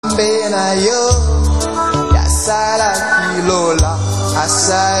na yo yasala kilola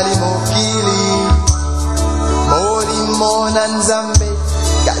asali mokili molimo na nzambe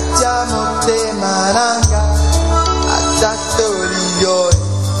katia motema nanga atatoli yo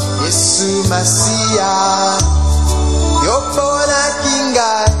Yesu Masia yopona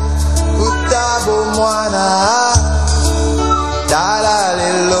kingai utabo mwana dala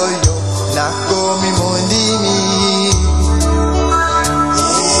lelo yo nakomi mondimi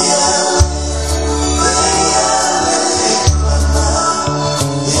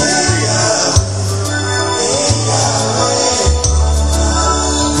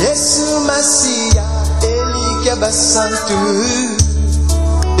Yesu Masia elike basantu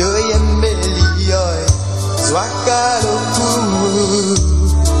doyembeli yoy zwakaloku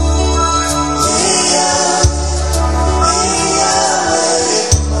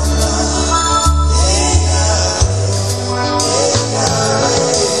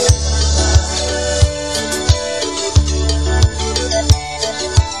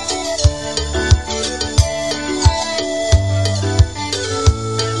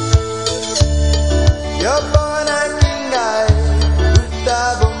Yopona kingai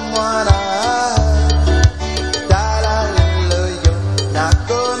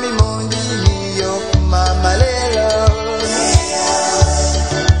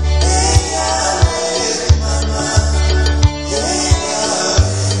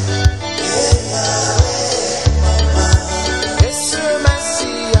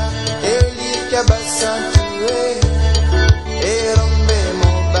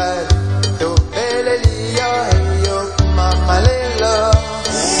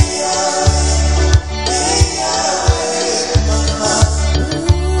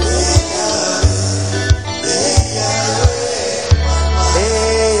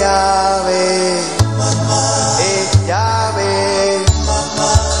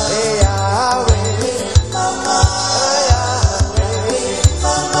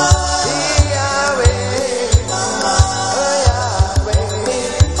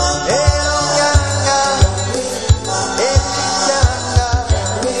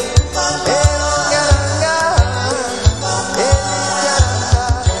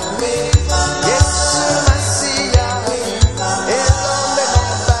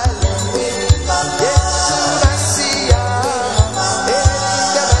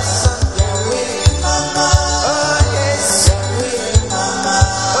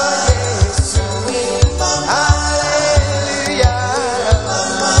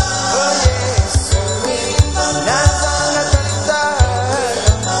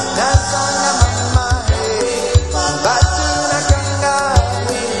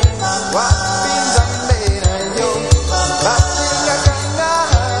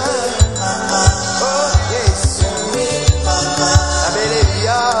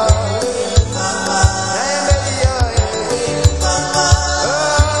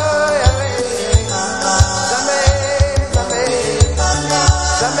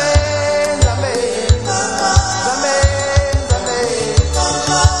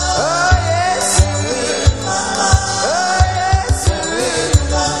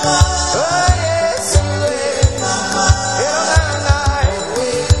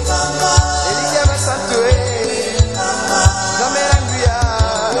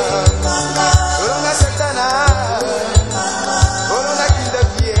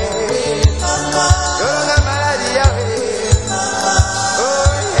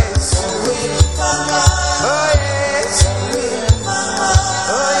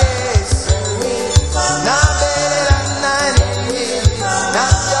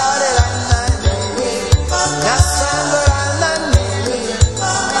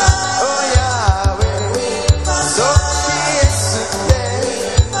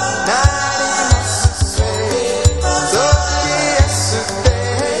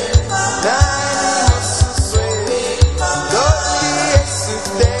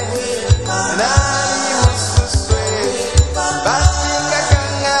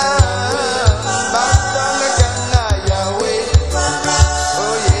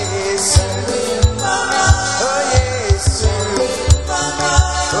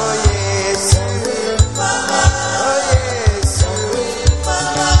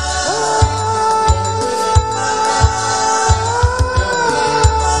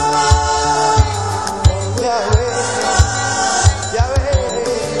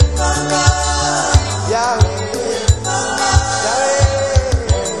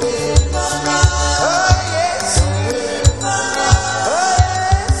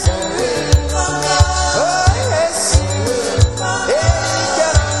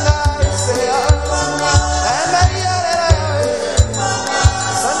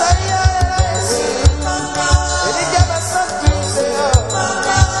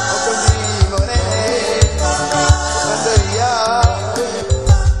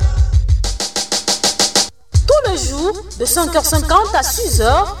 5h50 à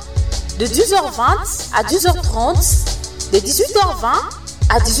 6h, de 10h20 à 10h30, de 18h20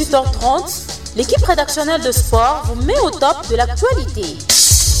 à 18h30, l'équipe rédactionnelle de sport vous met au top de l'actualité.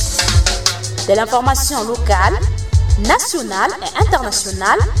 De l'information locale, nationale et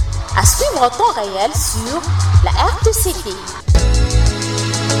internationale à suivre en temps réel sur la RTCT.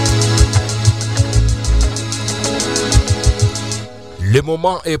 Le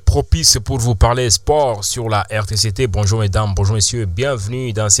moment est propice pour vous parler sport sur la RTCT. Bonjour mesdames, bonjour messieurs,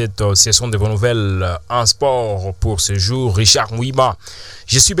 bienvenue dans cette session de vos nouvelles en sport pour ce jour. Richard Mouima,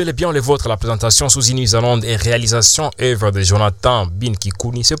 je suis bel et bien le vôtre à la présentation sous une mise en onde et réalisation œuvre de Jonathan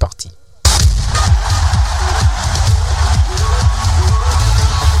Binkikouni. C'est parti.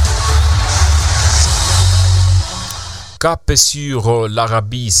 Cap sur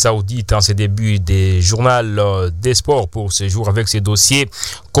l'Arabie Saoudite en ce début des journaux des sports pour ce jour avec ces dossiers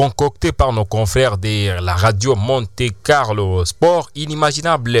concoctés par nos confrères de la radio Monte Carlo Sport,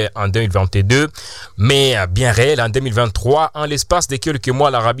 inimaginable en 2022 mais bien réel en 2023. En l'espace de quelques mois,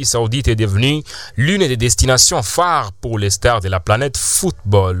 l'Arabie Saoudite est devenue l'une des destinations phares pour les stars de la planète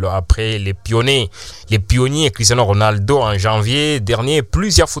football. Après les pionniers Cristiano Ronaldo en janvier dernier,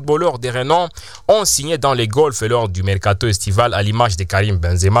 plusieurs footballeurs de renom ont signé dans les golfs lors du mercato estival à l'image de Karim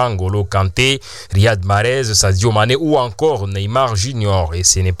Benzema, N'Golo Kanté, Riyad Mahrez, Sadio Mané ou encore Neymar Junior. Et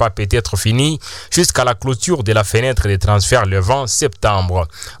ce n'est pas peut-être fini jusqu'à la clôture de la fenêtre des transferts le 20 septembre.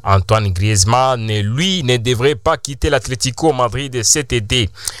 Antoine Griezmann, lui, ne devrait pas quitter l'Atlético Madrid cet été,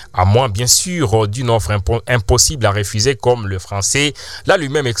 à moins bien sûr d'une offre impossible à refuser, comme le Français l'a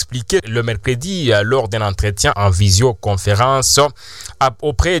lui-même expliqué le mercredi lors d'un entretien en visioconférence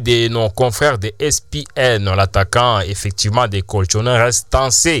auprès de nos confrères de ESPN. L'attaquant effectivement des colchonneurs reste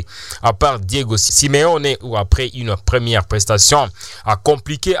tensé, à part Diego Simeone où après une première prestation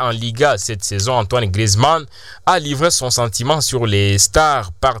compliquée en Liga cette saison, Antoine Griezmann a livré son sentiment sur les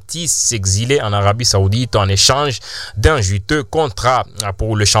stars partis s'exiler en Arabie Saoudite en échange d'un juteux contrat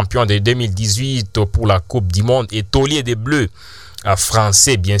pour le champion de 2018 pour la Coupe du Monde et taulier des Bleus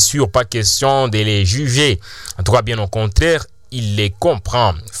français. Bien sûr, pas question de les juger, en tout cas bien au contraire, il les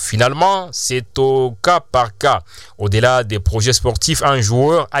comprend. Finalement, c'est au cas par cas. Au-delà des projets sportifs, un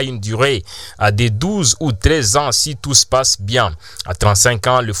joueur a une durée de 12 ou 13 ans si tout se passe bien. À 35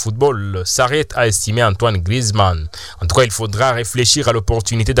 ans, le football s'arrête, a estimé Antoine Griezmann. En tout cas, il faudra réfléchir à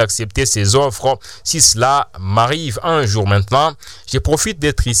l'opportunité d'accepter ces offres si cela m'arrive un jour. Maintenant, je profite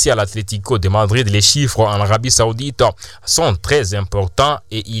d'être ici à l'Atlético de Madrid. Les chiffres en Arabie Saoudite sont très importants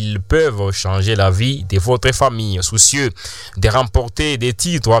et ils peuvent changer la vie de votre famille. Soucieux de remporter des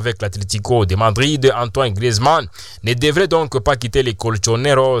titres avec l'Atlético de Madrid, Antoine Griezmann ne devrait donc pas quitter les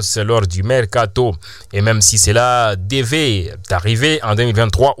Colchoneros lors du mercato. Et même si cela devait arriver en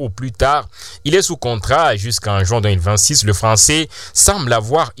 2023 ou plus tard, il est sous contrat jusqu'en juin 2026. Le Français semble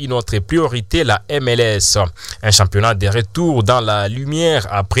avoir une autre priorité, la MLS, un championnat de retour dans la lumière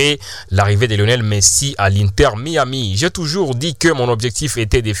après l'arrivée de Lionel Messi à l'Inter Miami. J'ai toujours dit que mon objectif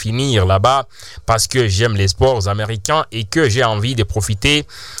était de finir là-bas parce que j'aime les sports américains et que j'ai envie de profiter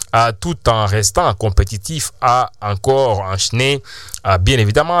tout en restant compétitif à encore enchaîner bien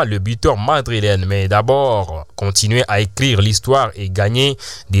évidemment le buteur madrilène, mais d'abord continuer à écrire l'histoire et gagner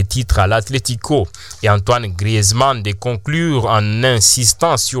des titres à l'Atlético. Et Antoine Griezmann de conclure en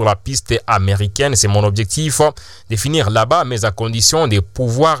insistant sur la piste américaine. C'est mon objectif de finir là-bas, mais à condition de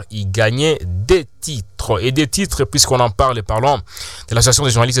pouvoir y gagner des titres. Et des titres, puisqu'on en parle, parlons de l'association des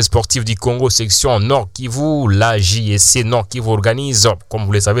journalistes sportifs du Congo, section Nord Kivu. La JSC Nord Kivu organise, comme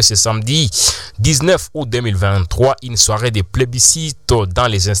vous le savez, ce samedi 19 août 2023, une soirée de plébiscite dans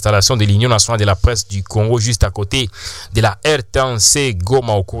les installations de l'Union nationale de la presse du Congo, juste à côté de la RTNC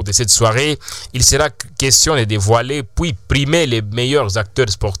Goma. Au cours de cette soirée, il sera question de dévoiler puis primer les meilleurs acteurs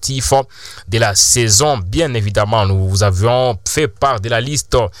sportifs de la saison. Bien évidemment, nous vous avions fait part de la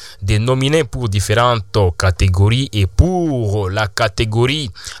liste des nominés pour différentes catégories, et pour la catégorie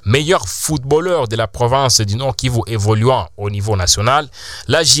meilleur footballeur de la province du Nord Kivu évoluant au niveau national,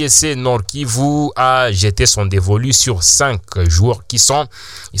 la JSC Nord Kivu a jeté son dévolu sur 5 joueurs qui sont,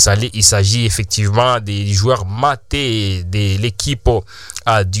 il s'agit effectivement des joueurs matés de l'équipe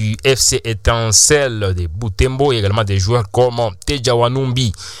du FC Étincelle de Butembo, et également des joueurs comme Teja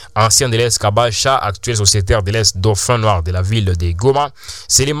Wanumbi, ancien de l'Est Kabasha, actuel sociétaire de l'Est Dauphin Noir de la ville de Goma,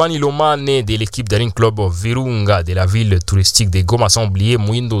 Selemani Lomane de l'équipe d'Aline Club Virunga de la ville touristique de Goma, sans oublier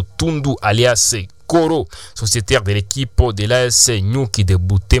Mouindo Tundu alias Koro, sociétaire de l'équipe de l'AS Nyuki de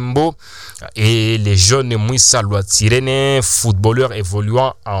Butembo, et les jeunes Mouissa Loatsirene, footballeur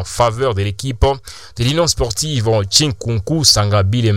évoluant en faveur de l'équipe de l'Union sportive Chinkunku Sangabile